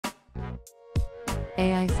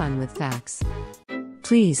AI fun with facts.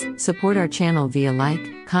 Please support our channel via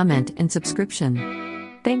like, comment, and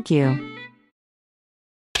subscription. Thank you.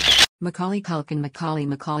 Macaulay Culkin.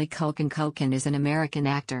 Macaulay Culkin is an American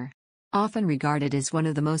actor. Often regarded as one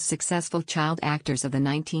of the most successful child actors of the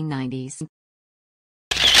 1990s.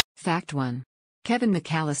 Fact 1. Kevin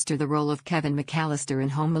McAllister. The role of Kevin McAllister in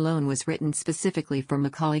Home Alone was written specifically for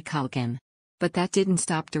Macaulay Culkin. But that didn't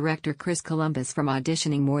stop director Chris Columbus from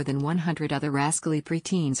auditioning more than 100 other rascally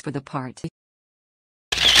preteens for the part.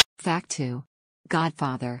 Fact 2.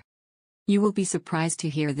 Godfather. You will be surprised to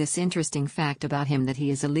hear this interesting fact about him, that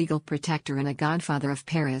he is a legal protector and a godfather of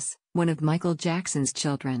Paris, one of Michael Jackson's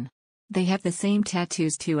children. They have the same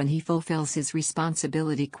tattoos too, and he fulfills his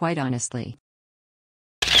responsibility quite honestly.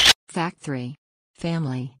 Fact 3.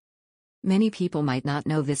 Family. Many people might not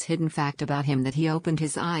know this hidden fact about him, that he opened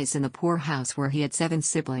his eyes in the poor house where he had 7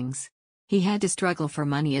 siblings. He had to struggle for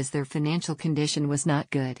money as their financial condition was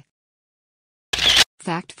not good.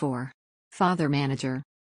 Fact 4. Father manager.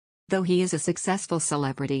 Though he is a successful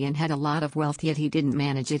celebrity and had a lot of wealth, yet he didn't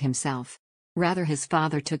manage it himself. Rather, his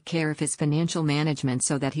father took care of his financial management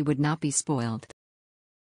so that he would not be spoiled.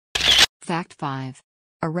 Fact 5.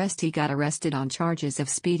 Arrest. He got arrested on charges of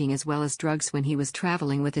speeding as well as drugs when he was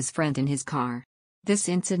traveling with his friend in his car. This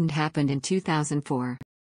incident happened in 2004.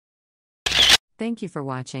 Thank you for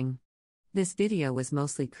watching. This video was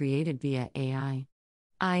mostly created via AI.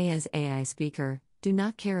 I, as AI speaker, do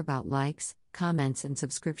not care about likes, comments, and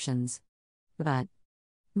subscriptions. But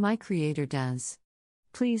my creator does.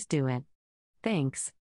 Please do it. Thanks.